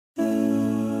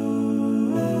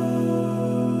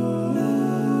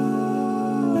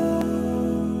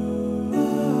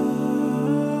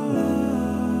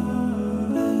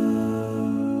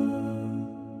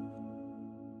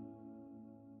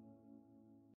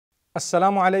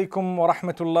Assalamu alaikum wa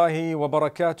rahmatullahi wa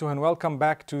barakatuh, and welcome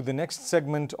back to the next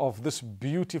segment of this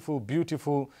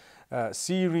beautiful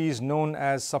series known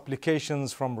as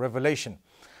Supplications from Revelation.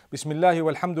 Bismillahi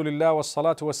walhamdulillah wa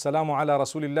salatu wa salamu ala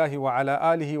rasulillahi wa ala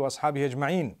alihi wa ashabihi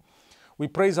ajma'een. We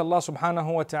praise Allah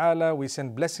subhanahu wa ta'ala. We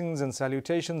send blessings and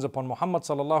salutations upon Muhammad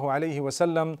sallallahu alayhi wa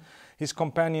sallam, his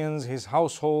companions, his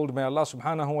household. May Allah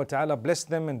subhanahu wa ta'ala bless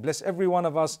them and bless every one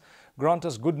of us. Grant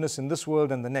us goodness in this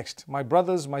world and the next. My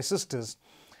brothers, my sisters,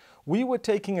 we were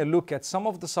taking a look at some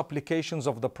of the supplications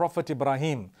of the Prophet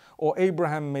Ibrahim, or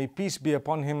Abraham, may peace be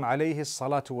upon him, alayhi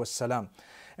salatu wassalam.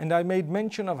 And I made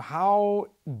mention of how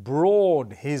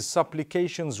broad his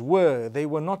supplications were. They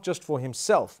were not just for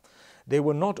himself. They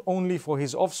were not only for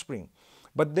his offspring,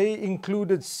 but they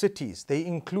included cities, they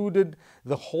included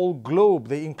the whole globe,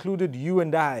 they included you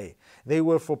and I. They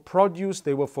were for produce,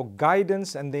 they were for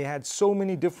guidance, and they had so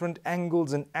many different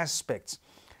angles and aspects.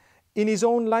 In his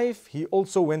own life, he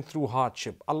also went through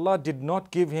hardship. Allah did not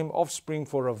give him offspring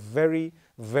for a very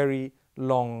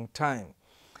long time.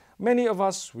 Many of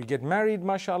us, we get married,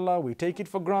 mashallah, we take it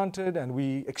for granted, and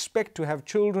we expect to have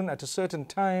children at a certain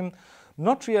time,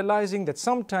 not realizing that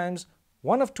sometimes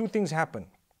one of two things happen.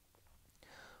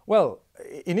 Well,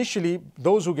 initially,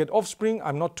 those who get offspring,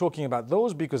 I'm not talking about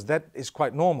those because that is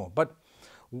quite normal. But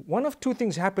one of two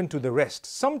things happen to the rest.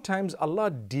 Sometimes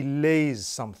Allah delays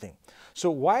something.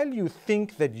 So while you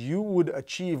think that you would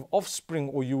achieve offspring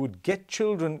or you would get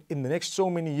children in the next so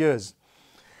many years,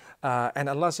 and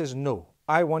Allah says, no,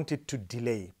 I want it to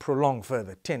delay, prolong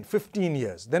further, 10, 15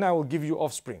 years. Then I will give you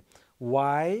offspring.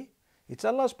 Why? It's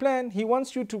Allah's plan. He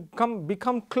wants you to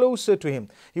become closer to Him.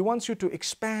 He wants you to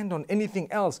expand on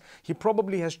anything else. He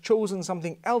probably has chosen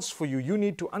something else for you. You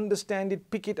need to understand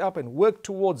it, pick it up and work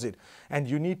towards it. And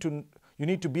you need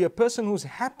to be a person who's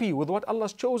happy with what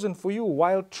Allah's chosen for you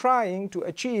while trying to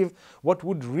achieve what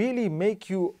would really make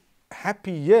you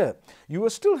happier. You are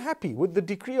still happy with the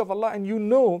decree of Allah, and you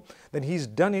know that He's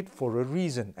done it for a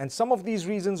reason. And some of these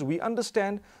reasons we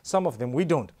understand, some of them we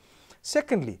don't.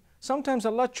 Secondly, sometimes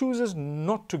Allah chooses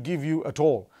not to give you at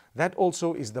all. That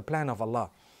also is the plan of Allah.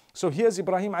 So here's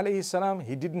Ibrahim alayhi salam.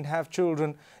 He didn't have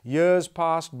children. Years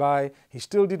passed by. He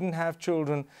still didn't have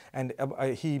children. And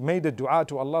he made a dua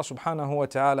to Allah subhanahu wa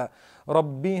ta'ala.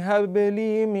 Rabbi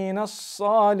habli minas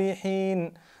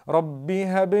salihin. Rabbi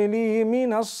habli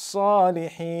minas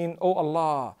salihin. Oh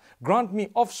Allah, grant me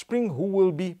offspring who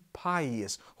will be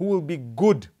pious, who will be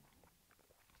good,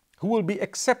 who will be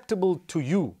acceptable to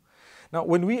you. Now,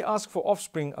 when we ask for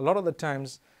offspring, a lot of the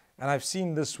times, and I've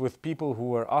seen this with people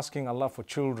who are asking Allah for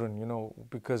children,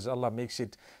 because Allah makes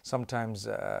it sometimes,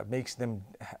 makes them,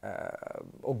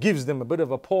 or gives them a bit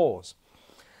of a pause.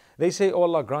 They say, oh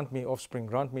Allah, grant me offspring,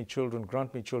 grant me children,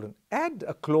 grant me children. Add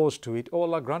a clause to it, oh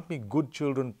Allah, grant me good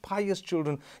children, pious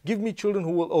children, give me children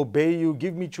who will obey you,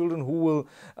 give me children who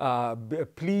will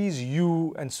please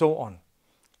you, and so on.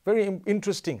 Very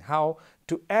interesting how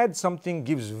to add something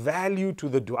gives value to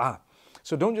the dua.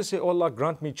 So don't just say, oh Allah,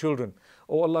 grant me children.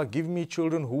 Oh Allah, give me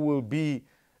children who will be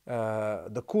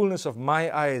the coolness of my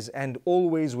eyes and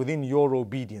always within your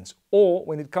obedience. Or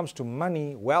when it comes to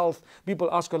money, wealth, people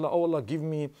ask Allah, oh Allah,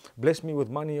 bless me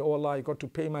with money. Oh Allah, I got to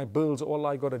pay my bills. Oh Allah,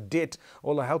 I got a debt. Oh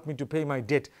Allah, help me to pay my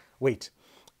debt. Wait,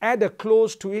 add a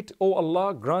clause to it. Oh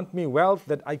Allah, grant me wealth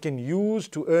that I can use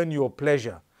to earn your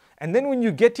pleasure. And then when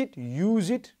you get it,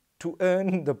 use it to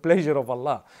earn the pleasure of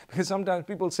Allah. Because sometimes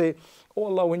people say, oh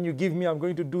Allah, when you give me, I'm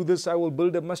going to do this, I will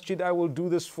build a masjid, I will do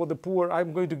this for the poor,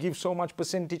 I'm going to give so much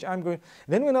percentage, Then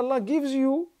when Allah gives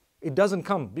you, it doesn't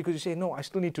come because you say, no, I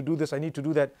still need to do this, I need to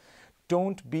do that.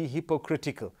 Don't be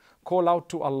hypocritical. Call out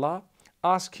to Allah,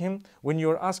 ask Him. When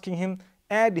you're asking Him,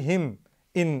 add Him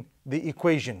in the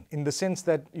equation, in the sense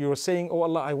that you're saying, oh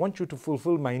Allah, I want you to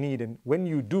fulfill my need. And when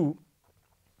you do,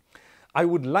 I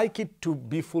would like it to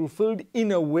be fulfilled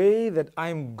in a way that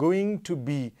I'm going to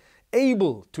be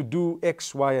able to do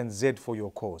X, Y, and Z for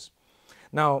your cause.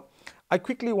 Now, I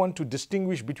quickly want to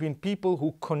distinguish between people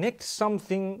who connect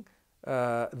something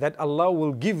that Allah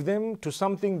will give them to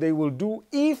something they will do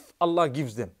if Allah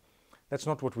gives them. That's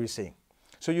not what we're saying.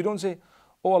 So you don't say,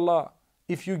 oh Allah,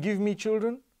 if you give me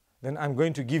children, then I'm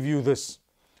going to give you this.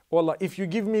 Oh Allah, if you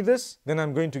give me this, then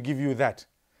I'm going to give you that.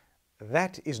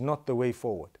 That is not the way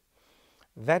forward.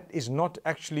 That is not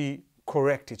actually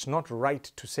correct. It's not right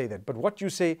to say that. But what you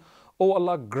say, oh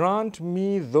Allah, grant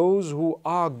me those who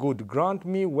are good. Grant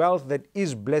me wealth that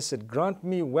is blessed. Grant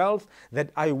me wealth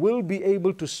that I will be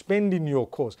able to spend in your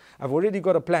cause. I've already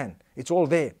got a plan. It's all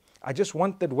there. I just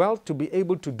want that wealth to be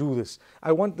able to do this.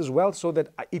 I want this wealth so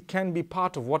that it can be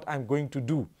part of what I'm going to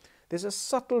do. There's a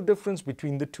subtle difference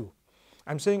between the two.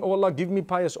 I'm saying, oh Allah, give me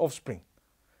pious offspring.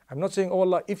 I'm not saying, oh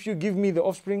Allah, if you give me the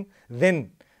offspring,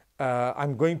 then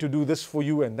I'm going to do this for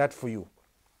you and that for you.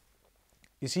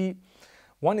 You see,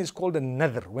 one is called a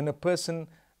nadhr, when a person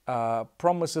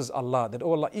promises Allah that,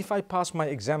 oh Allah, if I pass my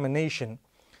examination,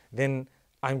 then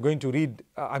I'm going to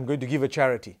give a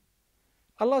charity.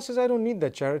 Allah says, I don't need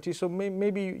that charity, so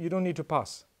maybe you don't need to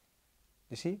pass.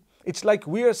 You see? It's like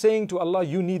we are saying to Allah,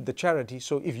 you need the charity,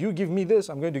 so if you give me this,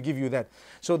 I'm going to give you that.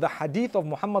 So the hadith of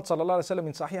Muhammad sallallahu alaihi wasallam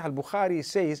in Sahih al-Bukhari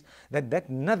says that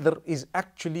nadhr is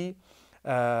actually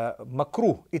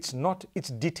makruh. It's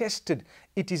detested.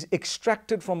 It is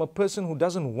extracted from a person who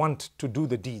doesn't want to do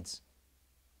the deeds.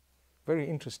 Very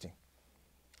interesting.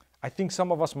 I think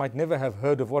some of us might never have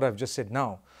heard of what I've just said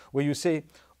now, where you say,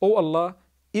 oh Allah,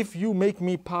 if you make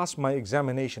me pass my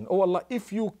examination, oh Allah,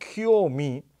 if you cure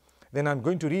me, then I'm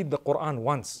going to read the Quran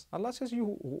once. Allah says,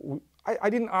 I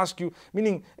didn't ask you,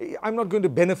 meaning I'm not going to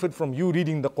benefit from you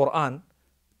reading the Quran.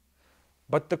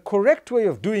 But the correct way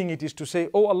of doing it is to say,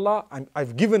 oh Allah,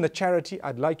 I've given a charity,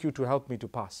 I'd like you to help me to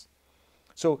pass.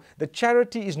 So the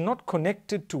charity is not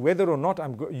connected to whether or not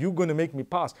you're going to make me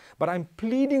pass. But I'm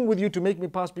pleading with you to make me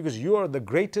pass because you are the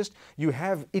greatest. You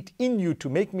have it in you to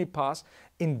make me pass.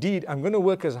 Indeed, I'm going to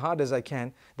work as hard as I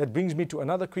can. That brings me to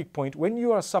another quick point. When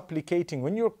you are supplicating,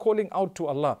 when you're calling out to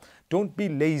Allah, don't be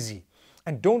lazy.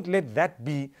 And don't let that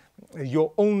be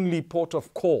your only port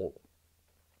of call.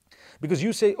 Because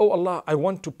you say, oh Allah, I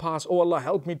want to pass. Oh Allah,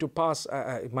 help me to pass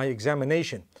my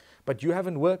examination. But you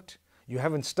haven't worked. You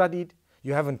haven't studied.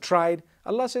 You haven't tried.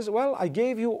 Allah says, well, I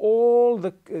gave you all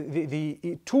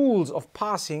the tools of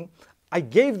passing. I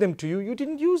gave them to you. You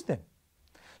didn't use them.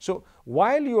 So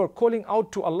while you are calling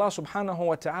out to Allah subhanahu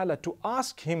wa ta'ala to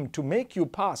ask Him to make you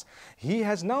pass, He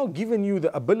has now given you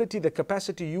the ability, the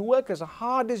capacity. You work as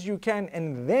hard as you can,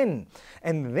 and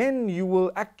then you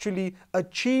will actually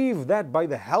achieve that by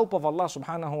the help of Allah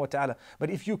subhanahu wa ta'ala. But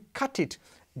if you cut it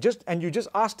and you just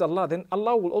asked Allah, then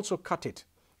Allah will also cut it.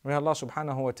 May Allah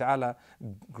subhanahu wa ta'ala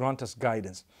grant us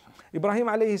guidance. Ibrahim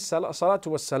alayhi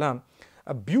salatu wassalam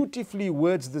beautifully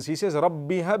words this. He says,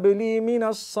 Rabbi habli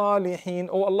minas salihin.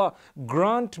 Oh Allah,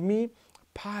 grant me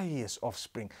pious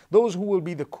offspring, those who will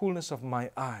be the coolness of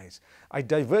my eyes. I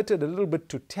diverted a little bit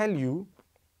to tell you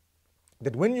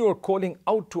that when you are calling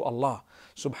out to Allah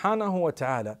subhanahu wa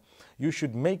ta'ala, you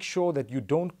should make sure that you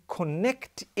don't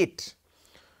connect it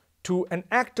to an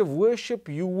act of worship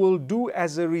you will do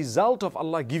as a result of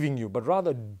Allah giving you, but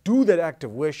rather do that act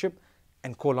of worship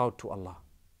and call out to Allah.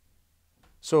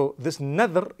 So this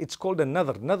nadhr, it's called a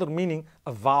nadhr. Nadhr meaning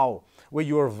a vow, where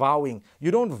you are vowing.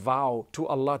 You don't vow to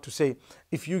Allah to say,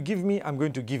 if you give me, I'm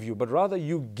going to give you. But rather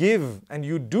you give and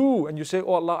you do and you say,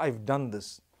 oh Allah, I've done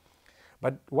this.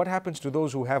 But what happens to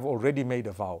those who have already made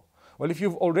a vow? Well, if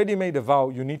you've already made a vow,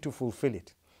 you need to fulfill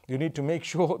it. You need to make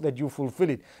sure that you fulfill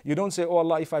it. You don't say, oh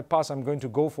Allah, if I pass, I'm going to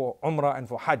go for Umrah and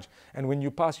for Hajj. And when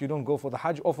you pass, you don't go for the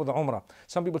Hajj or for the Umrah.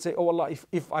 Some people say, oh Allah,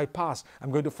 if I pass,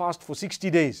 I'm going to fast for 60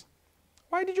 days.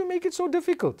 Why did you make it so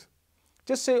difficult?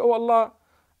 Just say, oh Allah,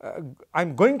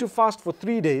 I'm going to fast for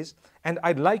 3 days and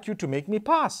I'd like you to make me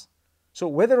pass. So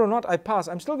whether or not I pass,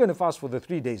 I'm still going to fast for the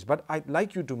 3 days, but I'd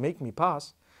like you to make me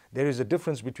pass. There is a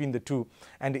difference between the two,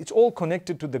 and it's all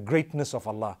connected to the greatness of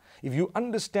Allah. If you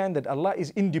understand that Allah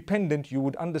is independent, you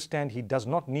would understand He does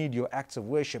not need your acts of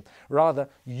worship. Rather,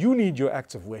 you need your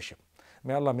acts of worship.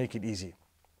 May Allah make it easy.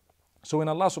 So when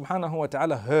Allah subhanahu wa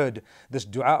ta'ala heard this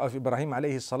dua of Ibrahim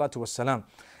alayhi salatu wassalam,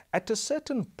 at a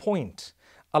certain point,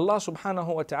 Allah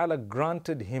subhanahu wa ta'ala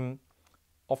granted him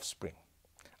offspring.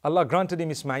 Allah granted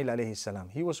him Ismail alayhi salam.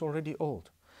 He was already old.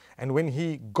 And when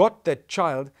he got that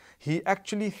child, he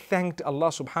actually thanked Allah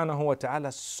subhanahu wa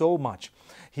ta'ala so much.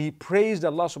 He praised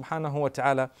Allah subhanahu wa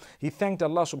ta'ala. He thanked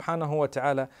Allah subhanahu wa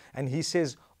ta'ala. And he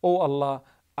says, oh Allah,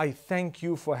 I thank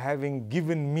you for having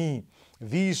given me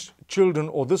these children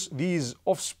or these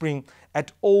offspring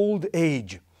at old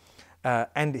age.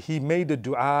 And he made a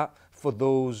dua for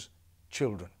those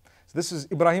children. So this is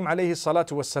Ibrahim alayhi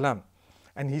salatu wassalam.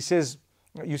 And he says,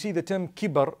 you see the term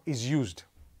kibar is used.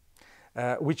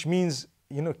 Which means,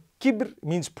 kibr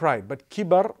means pride, but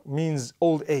kibar means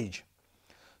old age.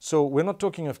 So we're not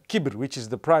talking of kibr, which is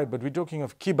the pride, but we're talking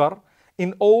of kibar.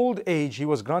 In old age, he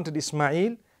was granted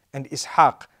Ismail and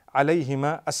Ishaq,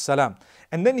 alayhima as-salam.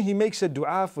 And then he makes a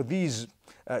dua for these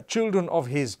children of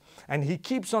his, and he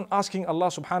keeps on asking Allah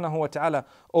subhanahu wa ta'ala,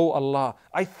 oh Allah,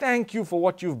 I thank you for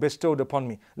what you've bestowed upon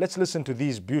me. Let's listen to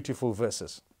these beautiful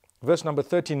verses. Verse number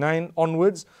 39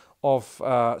 onwards of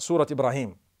Surah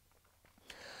Ibrahim.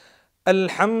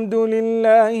 الحمد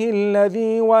لله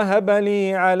الذي وهب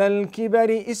لي على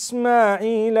الكبر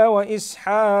إسماعيل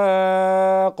وإسحاق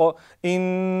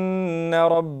إن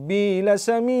ربي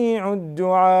لسميع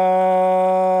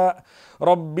الدعاء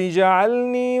رب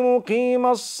اجعلني مقيم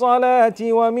الصلاة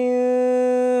ومن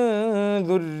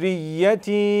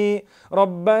ذريتي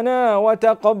ربنا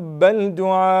وتقبل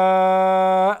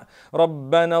دعاء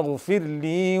ربنا اغفر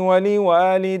لي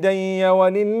ولوالدي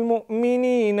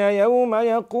وللمؤمنين يوم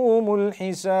يقوم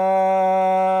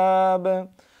الحساب.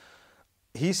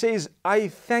 He says, I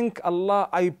thank Allah,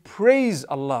 I praise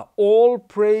Allah. All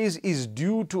praise is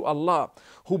due to Allah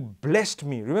who blessed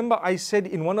me. Remember, I said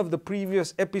in one of the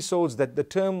previous episodes that the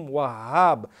term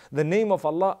Wahhab, the name of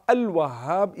Allah,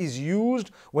 Al-Wahhab, is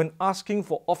used when asking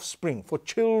for offspring, for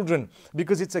children,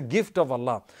 because it's a gift of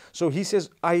Allah. So he says,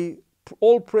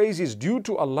 all praise is due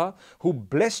to Allah who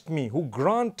blessed me, who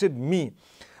granted me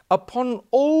upon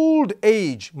old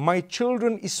age my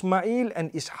children Ismail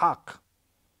and Ishaq.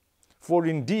 For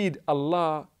indeed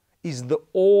Allah is the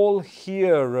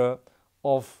all-hearer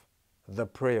of the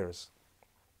prayers.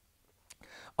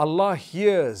 Allah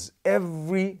hears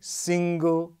every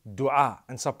single dua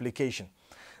and supplication.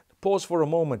 Pause for a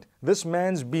moment. This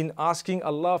man's been asking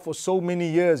Allah for so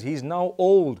many years. He's now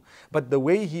old. But the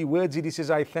way he words it, he says,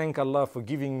 I thank Allah for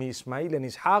giving me Ismail and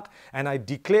Ishaq, and I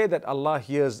declare that Allah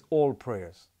hears all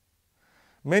prayers.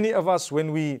 Many of us,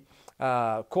 when we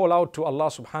call out to Allah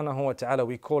subhanahu wa ta'ala,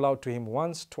 we call out to Him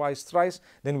once, twice, thrice,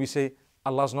 then we say,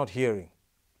 Allah's not hearing.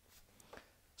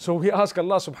 So we ask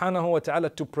Allah subhanahu wa ta'ala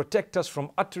to protect us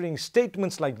from uttering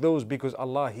statements like those, because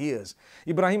Allah hears.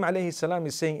 Ibrahim alayhi salam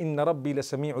is saying, Inna Rabbi la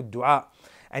sami'ud du'a.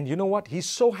 And you know what? He's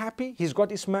so happy. He's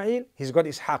got Ismail, he's got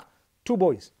Ishaq, 2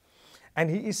 boys. And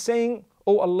he is saying,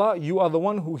 Oh Allah, you are the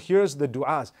one who hears the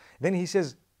du'as. Then he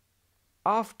says,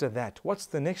 after that, what's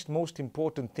the next most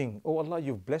important thing? Oh Allah,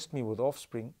 you've blessed me with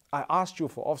offspring. I asked you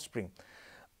for offspring.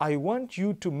 I want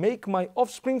you to make my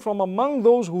offspring from among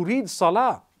those who read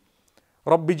salah.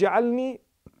 Rabbi ja'alni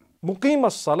muqim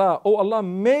as-salah. Oh Allah,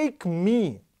 make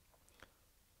me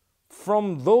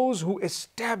from those who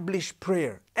establish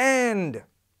prayer. And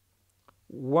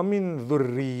وَمِن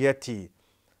ذُرِّيَّتِي,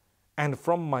 and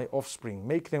from my offspring,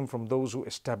 make them from those who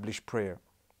establish prayer.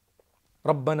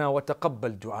 Rabbana wa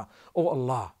taqabbal du'a. Oh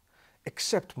Allah,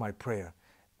 accept my prayer.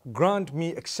 Grant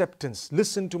me acceptance.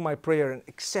 Listen to my prayer and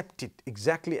accept it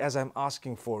exactly as I'm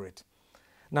asking for it.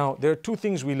 Now, there are 2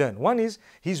 things we learn. One is,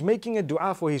 he's making a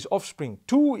dua for his offspring.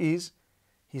 2 is,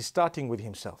 he's starting with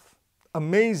himself.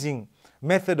 Amazing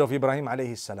method of Ibrahim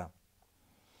alayhi salam.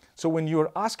 So when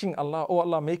you're asking Allah, oh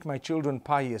Allah, make my children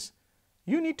pious,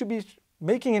 you need to be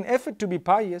making an effort to be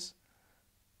pious.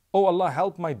 Oh Allah,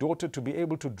 help my daughter to be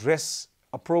able to dress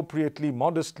appropriately,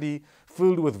 modestly,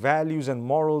 filled with values and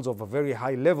morals of a very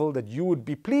high level that you would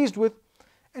be pleased with,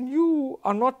 and you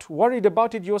are not worried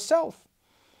about it yourself.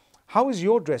 How is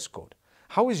your dress code?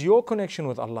 How is your connection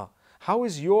with Allah? How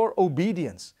is your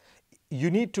obedience? You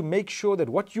need to make sure that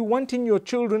what you want in your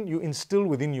children, you instill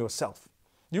within yourself.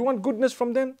 You want goodness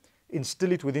from them?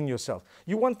 Instill it within yourself.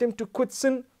 You want them to quit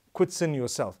sin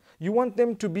yourself. You want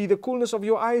them to be the coolness of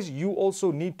your eyes? You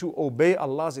also need to obey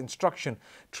Allah's instruction.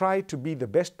 Try to be the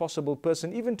best possible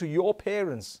person, even to your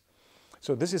parents.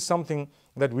 So this is something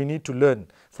that we need to learn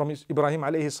from Ibrahim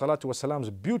alayhi salatu wasalam's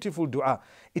beautiful dua.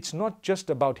 It's not just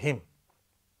about him.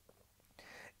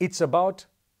 It's about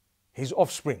his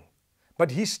offspring.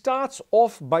 But he starts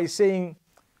off by saying,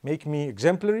 make me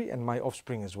exemplary and my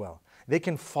offspring as well. They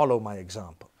can follow my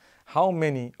example. How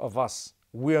many of us,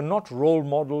 we are not role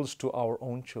models to our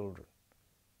own children?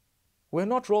 We're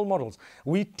not role models.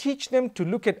 We teach them to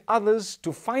look at others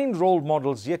to find role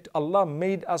models, yet Allah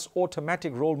made us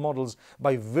automatic role models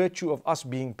by virtue of us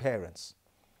being parents.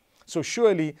 So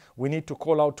surely we need to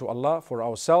call out to Allah for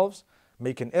ourselves,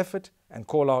 make an effort and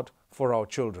call out for our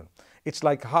children. It's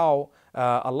like how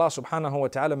Allah subhanahu wa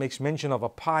ta'ala makes mention of a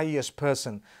pious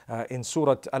person in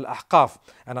Surah Al-Ahqaf.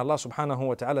 And Allah subhanahu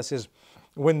wa ta'ala says,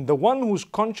 when the one who's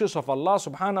conscious of Allah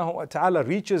subhanahu wa ta'ala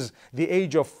reaches the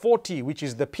age of 40, which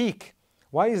is the peak.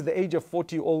 Why is the age of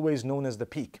 40 always known as the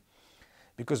peak?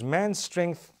 Because man's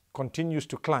strength continues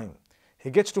to climb. He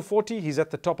gets to 40, he's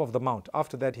at the top of the mount.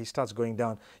 After that, he starts going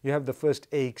down. You have the first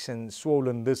aches and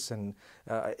swollen this and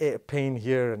pain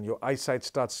here, and your eyesight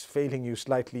starts failing you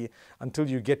slightly until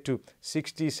you get to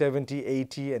 60, 70,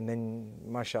 80, and then,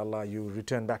 mashallah, you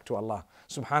return back to Allah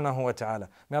subhanahu wa ta'ala.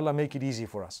 May Allah make it easy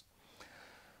for us.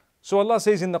 So Allah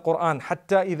says in the Quran,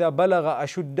 حَتَّى إِذَا بَلَغَ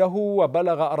أَشُدَّهُ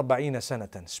وَبَلَغَ أَرْبَعِينَ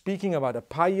سَنَةً. Speaking about a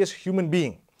pious human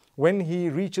being, when he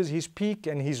reaches his peak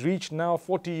and he's reached now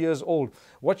 40 years old,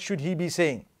 what should he be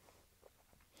saying?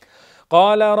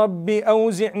 قال رب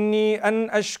أوزعني أن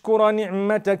أشكر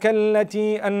نعمتك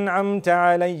التي أنعمت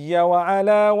علي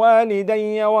وعلى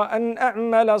والدي وأن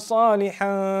أعمل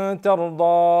صالحا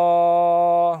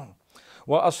ترضاه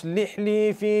وأصلح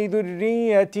لي في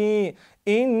ذريتي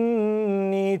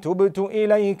إني تبت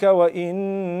إليك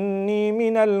وإني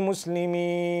من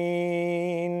المسلمين.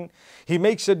 He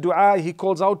makes a dua, he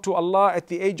calls out to Allah at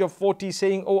the age of 40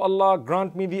 saying, "Oh Allah,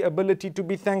 grant me the ability to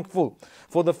be thankful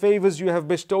for the favors you have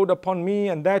bestowed upon me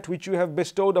and that which you have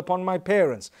bestowed upon my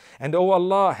parents. And oh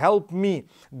Allah, help me,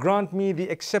 grant me the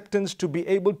acceptance to be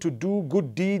able to do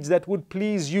good deeds that would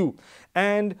please you,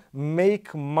 and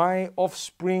make my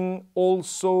offspring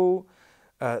also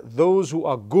those who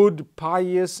are good,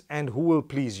 pious, and who will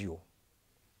please you."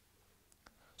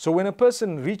 So when a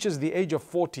person reaches the age of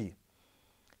 40,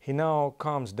 he now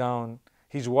calms down.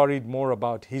 He's worried more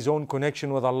about his own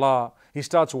connection with Allah. He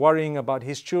starts worrying about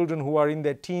his children who are in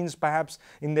their teens, perhaps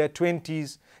in their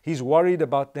 20s. He's worried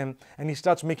about them, and he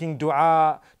starts making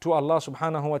dua to Allah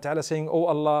subhanahu wa ta'ala, saying, "Oh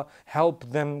Allah, help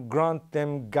them, grant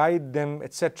them, guide them,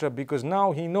 etc." Because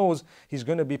now he knows he's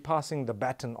going to be passing the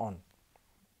baton on.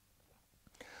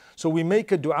 So we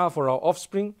make a dua for our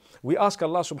offspring. We ask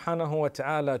Allah subhanahu wa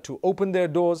ta'ala to open their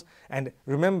doors. And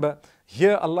remember,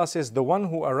 here Allah says the one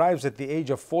who arrives at the age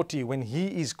of 40, when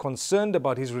he is concerned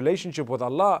about his relationship with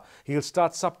Allah, he'll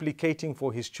start supplicating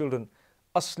for his children.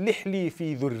 أَصْلِحْ لِي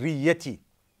فِي ذُرِّيَّتِي.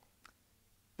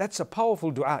 That's a powerful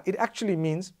dua. It actually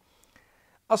means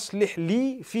أَصْلِحْ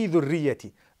لِي فِي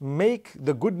ذُرِّيَّتِي. Make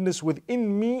the goodness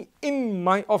within me, in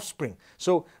my offspring.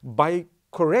 So by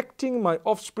correcting my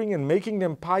offspring and making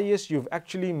them pious, you've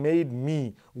actually made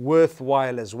me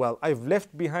worthwhile as well. I've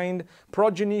left behind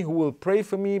progeny who will pray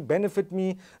for me, benefit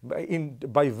me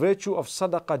by virtue of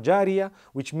sadaqah jariyah,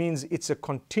 which means it's a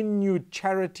continued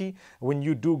charity. When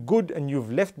you do good and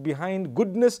you've left behind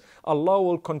goodness, Allah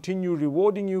will continue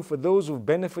rewarding you for those who've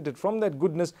benefited from that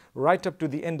goodness right up to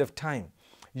the end of time.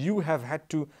 You have had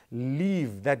to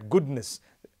leave that goodness,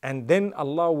 and then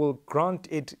Allah will grant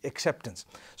it acceptance.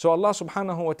 So Allah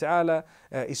subhanahu wa ta'ala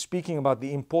is speaking about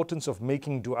the importance of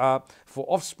making dua for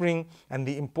offspring and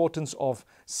the importance of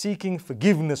seeking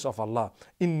forgiveness of Allah.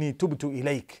 Inni tubtu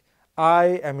ilayk.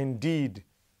 I am indeed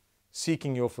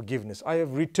seeking your forgiveness. I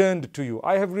have returned to you.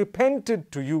 I have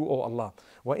repented to you, O Allah.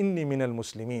 Wa inni minal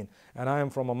muslimin. And I am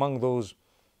from among those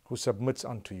who submits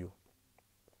unto you.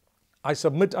 I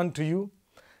submit unto you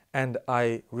and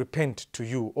I repent to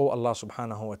you, O Allah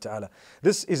subhanahu wa ta'ala.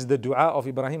 This is the dua of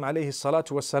Ibrahim alayhi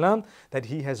salatu wasalam that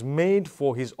he has made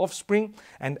for his offspring,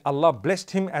 and Allah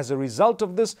blessed him as a result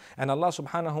of this, and Allah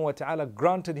subhanahu wa ta'ala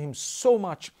granted him so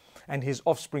much, and his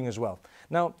offspring as well.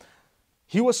 Now,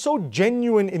 he was so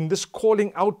genuine in this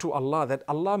calling out to Allah that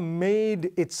Allah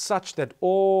made it such that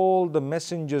all the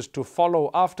messengers to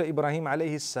follow after Ibrahim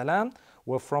alayhi salam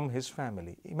were from his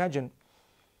family. Imagine,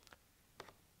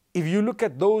 if you look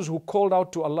at those who called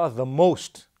out to Allah the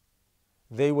most,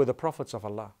 they were the prophets of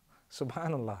Allah.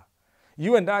 Subhanallah.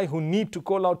 You and I who need to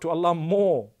call out to Allah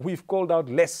more, we've called out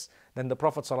less than the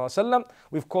Prophet ﷺ.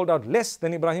 We've called out less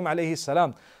than Ibrahim alayhi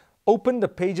salam. Open the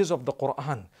pages of the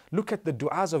Quran. Look at the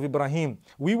du'as of Ibrahim.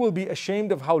 We will be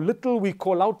ashamed of how little we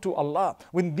call out to Allah.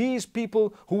 When these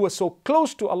people who were so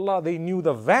close to Allah, they knew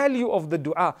the value of the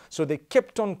du'a, so they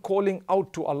kept on calling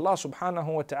out to Allah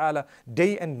subhanahu wa ta'ala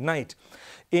day and night.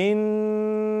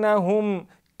 إنهم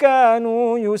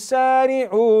كانوا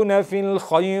يسارعون في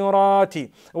الخيرات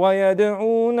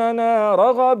ويدعوننا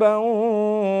رغبا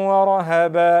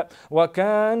ورهبا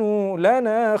وكانوا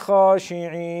لنا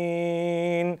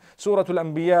خاشعين. Surah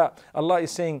Al-Anbiya, Allah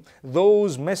is saying,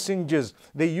 those messengers,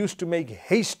 they used to make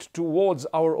haste towards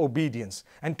our obedience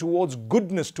and towards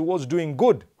goodness, towards doing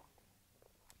good.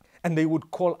 And they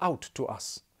would call out to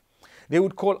us. They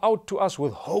would call out to us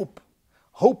with hope,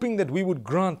 hoping that we would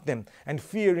grant them, and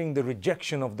fearing the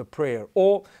rejection of the prayer,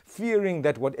 or fearing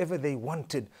that whatever they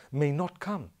wanted may not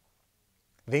come.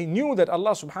 They knew that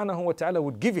Allah subhanahu wa ta'ala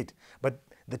would give it, but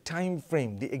the time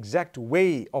frame, the exact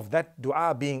way of that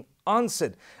dua being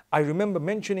answered. I remember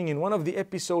mentioning in one of the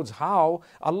episodes how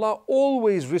Allah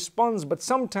always responds, but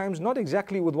sometimes not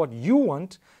exactly with what you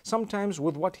want, sometimes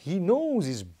with what He knows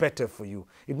is better for you.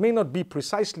 It may not be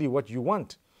precisely what you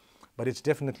want, but it's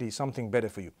definitely something better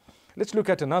for you. Let's look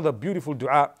at another beautiful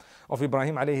dua of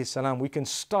Ibrahim alayhi salam. We can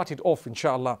start it off,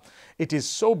 inshallah. It is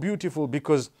so beautiful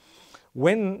because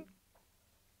when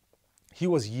he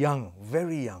was young,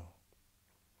 very young,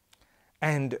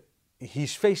 and he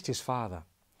faced his father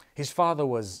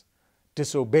was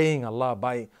disobeying Allah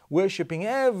by worshipping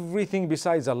everything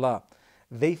besides Allah.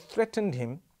 They threatened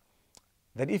him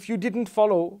that if you didn't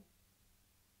follow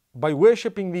by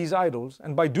worshipping these idols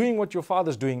and by doing what your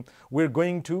father's doing, we're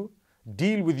going to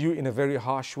deal with you in a very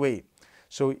harsh way.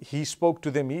 So he spoke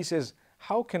to them. He says,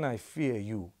 how can I fear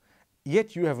you?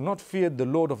 Yet you have not feared the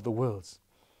Lord of the worlds.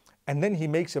 And then he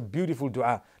makes a beautiful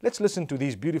dua. Let's listen to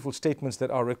these beautiful statements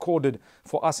that are recorded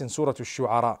for us in Surah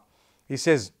Al-Shu'ara. He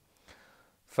says,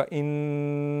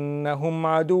 فَإِنَّهُمْ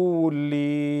عَدُوٌّ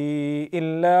لِّي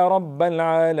إِلَّا رَبَّ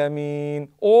الْعَالَمِينَ.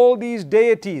 All these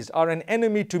deities are an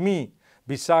enemy to me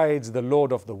besides the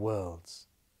Lord of the worlds.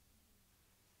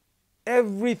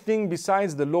 Everything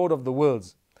besides the Lord of the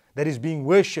worlds that is being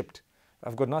worshipped,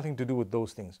 I've got nothing to do with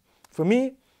those things. For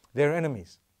me, they're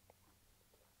enemies.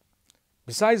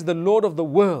 Besides the Lord of the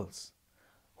worlds.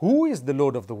 Who is the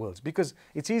Lord of the worlds? Because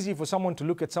it's easy for someone to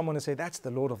look at someone and say, that's the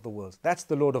Lord of the worlds. That's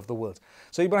the Lord of the worlds.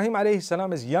 So Ibrahim alayhi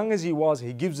salam, as young as he was,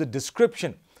 he gives a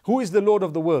description. Who is the Lord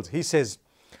of the worlds? He says,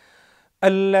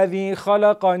 الَّذِي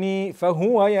خَلَقَنِي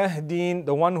فَهُوَ يَهْدِينَ.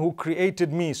 The one who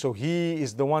created me, so he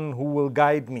is the one who will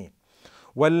guide me.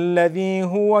 وَالَّذِي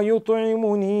هُوَ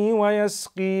يُطْعِمُنِي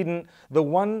وَيَسْقِينَ. The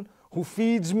one who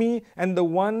feeds me and the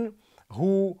one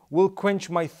who will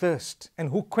quench my thirst and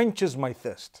who quenches my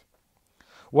thirst.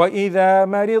 وَإِذَا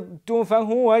مَرِضْتُ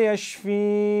فَهُوَ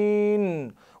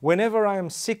يَشْفِينَ. Whenever I am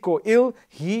sick or ill,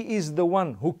 he is the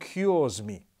one who cures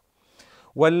me.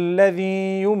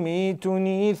 وَالَّذِي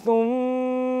يُمِيتُنِي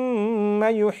ثُمَّ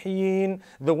يُحْيِينَ.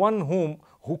 The one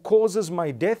who causes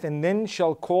my death and then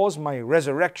shall cause my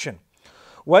resurrection.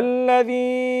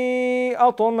 وَالَّذِي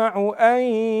أَطْمَعُ أَن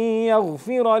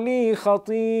يَغْفِرَ لِي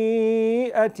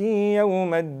خَطِيئَتِي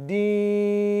يَوْمَ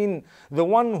الدِّينِ. The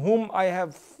one whom I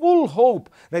have full hope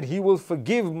that he will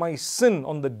forgive my sin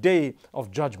on the day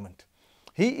of judgment.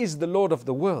 He is the Lord of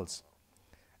the worlds.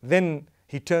 Then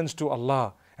he turns to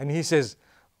Allah and he says,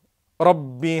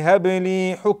 رَبِّ هَبْ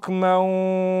لِي حُكْمًا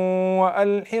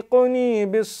وَأَلْحِقْنِي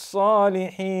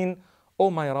بِالصَّالِحِينَ. O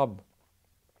my Rabb,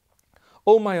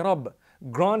 O my Rabb,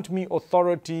 grant me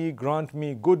authority, grant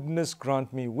me goodness,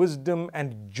 grant me wisdom,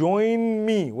 and join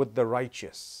me with the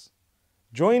righteous.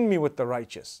 Join me with the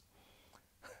righteous.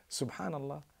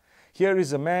 Subhanallah. Here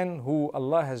is a man who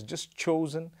Allah has just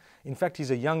chosen. In fact, he's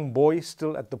a young boy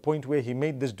still at the point where he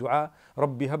made this dua.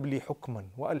 رَبِّ هَبْ لِي حُكْمًا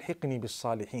وَأَلْحِقْنِي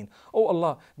بِالصَّالِحِينَ. Oh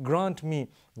Allah, grant me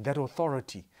that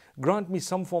authority. Grant me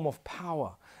some form of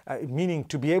power, meaning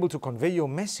to be able to convey your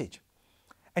message.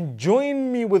 And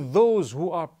join me with those who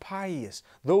are pious,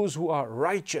 those who are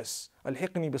righteous.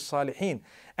 Al-Hiqni bis-Salihin.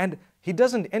 And he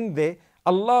doesn't end there.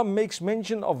 Allah makes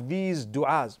mention of these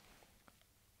du'as.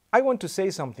 I want to say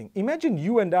something. Imagine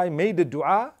you and I made a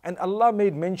dua and Allah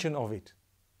made mention of it.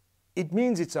 It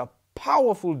means it's a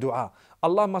powerful dua.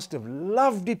 Allah must have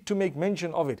loved it to make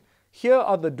mention of it. Here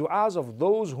are the du'as of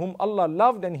those whom Allah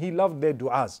loved, and He loved their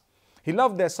du'as. He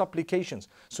loved their supplications.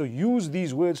 So use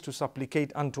these words to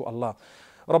supplicate unto Allah.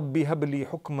 رَبِّ هَبْ لِي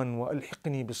حُكْمًا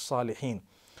وَأَلْحِقْنِي بِالصَّالِحِينَ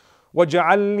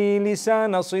وَاجْعَلْ لِي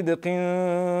لِسَانَ صِدْقٍ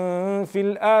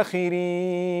فِي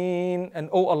الْآخِرِينَ. And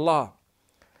O Allah,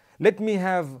 let me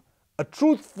have a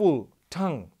truthful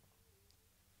tongue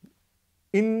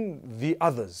in the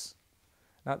others.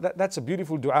 Now that's a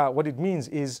beautiful dua. What it means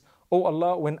is, O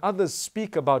Allah, when others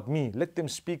speak about me, let them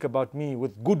speak about me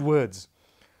with good words.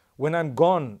 When I'm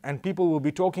gone and people will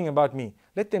be talking about me,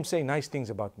 let them say nice things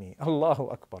about me. Allahu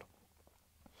Akbar.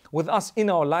 With us in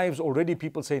our lives already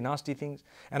people say nasty things,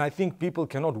 and I think people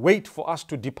cannot wait for us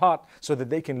to depart so that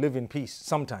they can live in peace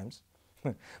sometimes.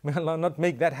 May Allah not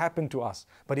make that happen to us,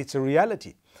 but it's a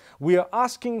reality. We are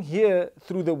asking here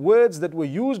through the words that were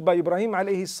used by Ibrahim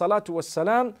alayhi salatu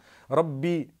wassalam,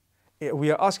 Rabbi,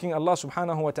 we are asking Allah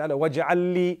subhanahu wa ta'ala,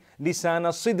 وَجَعَلْ لِي لِسَانَ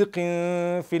صِدْقٍ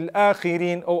فِي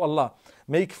الْآخِرِينَ. Oh Allah,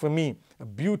 make for me a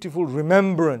beautiful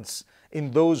remembrance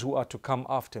in those who are to come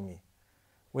after me.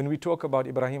 When we talk about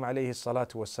Ibrahim alayhi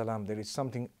salatu wassalam, there is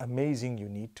something amazing you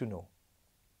need to know.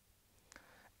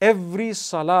 Every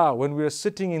salah, when we are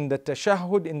sitting in the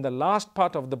tashahhud, in the last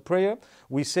part of the prayer,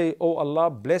 we say, Oh Allah,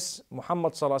 bless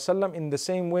Muhammad sallallahu alaihi wasallam in the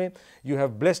same way you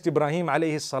have blessed Ibrahim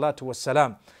alayhi salatu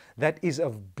wassalam. That is a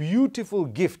beautiful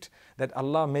gift that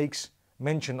Allah makes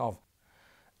mention of.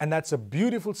 And that's a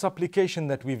beautiful supplication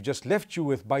that we've just left you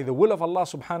with. By the will of Allah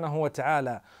subhanahu wa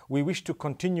ta'ala, we wish to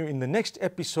continue in the next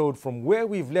episode from where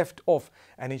we've left off.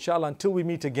 And inshallah, until we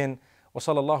meet again,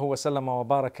 وصلى الله وسلم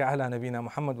وبارك على نبينا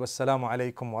محمد والسلام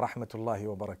عليكم ورحمة الله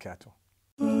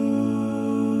وبركاته.